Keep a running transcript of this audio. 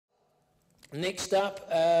Next up,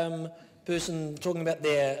 person talking about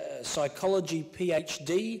their psychology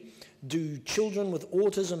PhD. Do children with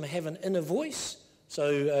autism have an inner voice?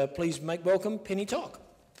 So please make welcome Penny Tock.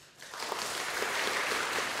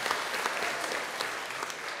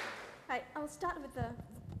 Hi, I'll start with the,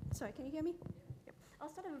 sorry, can you hear me? Yep. I'll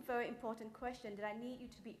start with a very important question that I need you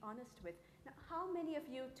to be honest with. Now, how many of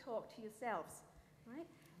you talk to yourselves, right?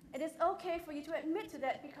 It is okay for you to admit to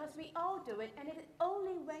that because we all do it, and it is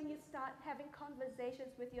only when you start having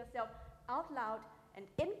conversations with yourself out loud and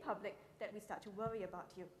in public that we start to worry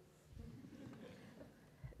about you.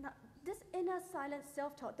 Now, this inner silent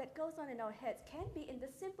self-talk that goes on in our heads can be in the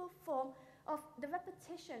simple form of the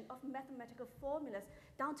repetition of mathematical formulas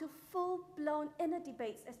down to full-blown inner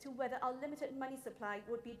debates as to whether our limited money supply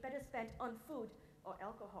would be better spent on food or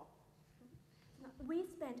alcohol. We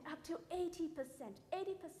spend up to 80%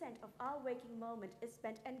 of our waking moment is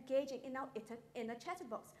spent engaging in our inner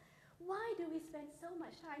chatterbox. Why do we spend so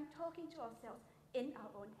much time talking to ourselves in our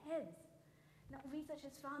own heads? Now, research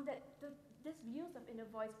has found that this use of inner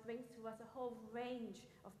voice brings to us a whole range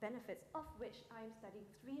of benefits, of which I am studying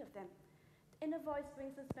 3 of them. The inner voice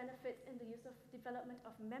brings us benefits in the use of development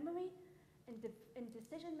of memory, in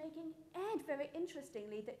decision-making, and very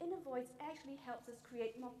interestingly, the inner voice actually helps us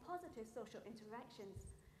create more positive social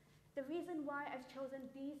interactions. The reason why I've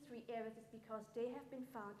chosen these 3 areas is because they have been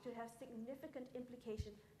found to have significant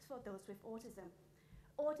implications for those with autism.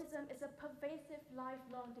 Autism is a pervasive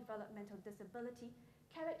lifelong developmental disability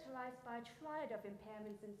characterized by a triad of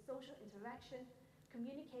impairments in social interaction,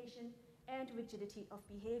 communication, and rigidity of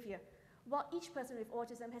behavior. While each person with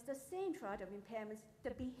autism has the same triad of impairments,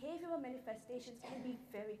 the behavioral manifestations can be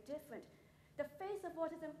very different. The face of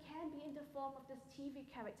autism can be in the form of this TV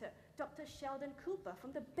character, Dr. Sheldon Cooper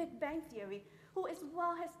from The Big Bang Theory, who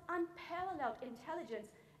while has unparalleled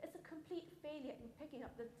intelligence, is a complete failure in picking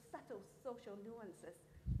up the subtle social nuances.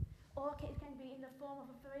 Or it can be in the form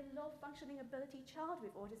of a very low-functioning ability child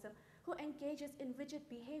with autism who engages in rigid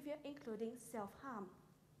behavior, including self-harm.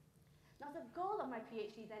 Now, the goal of my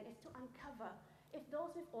PhD then is to uncover if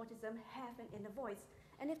those with autism have an inner voice.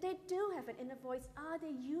 And if they do have an inner voice, are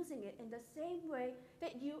they using it in the same way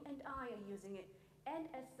that you and I are using it? And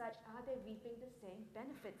as such, are they reaping the same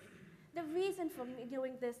benefits? The reason for me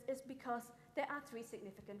doing this is because there are 3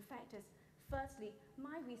 significant factors. Firstly,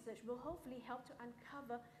 my research will hopefully help to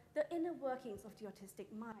uncover the inner workings of the autistic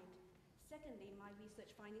mind. Secondly, my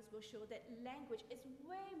research findings will show that language is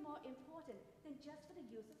way more important than just for the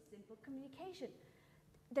use of simple communication.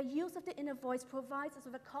 The use of the inner voice provides us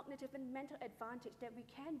with a cognitive and mental advantage that we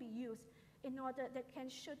can be used in order that can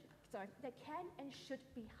and should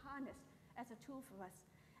be harnessed as a tool for us.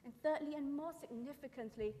 And thirdly, and more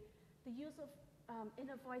significantly, the use of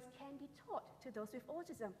inner voice can be taught to those with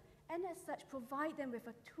autism, and as such provide them with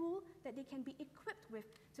a tool that they can be equipped with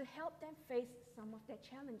to help them face some of their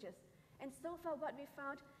challenges. And so far what we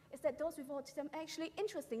found is that those with autism actually,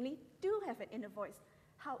 interestingly, do have an inner voice.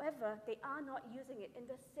 However, they are not using it in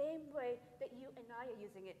the same way that you and I are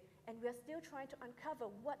using it. And we're still trying to uncover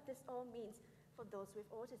what this all means for those with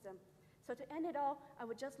autism. So to end it all, I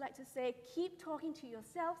would just like to say, keep talking to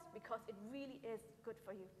yourselves because it really is good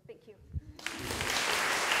for you. Thank you.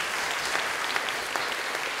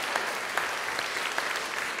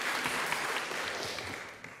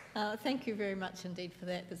 Thank you very much indeed for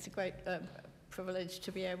that. It's a great privilege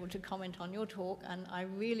to be able to comment on your talk, and I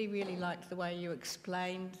really, really liked the way you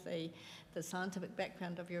explained the scientific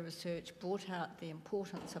background of your research, brought out the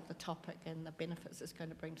importance of the topic and the benefits it's going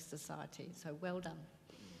to bring to society. So well done.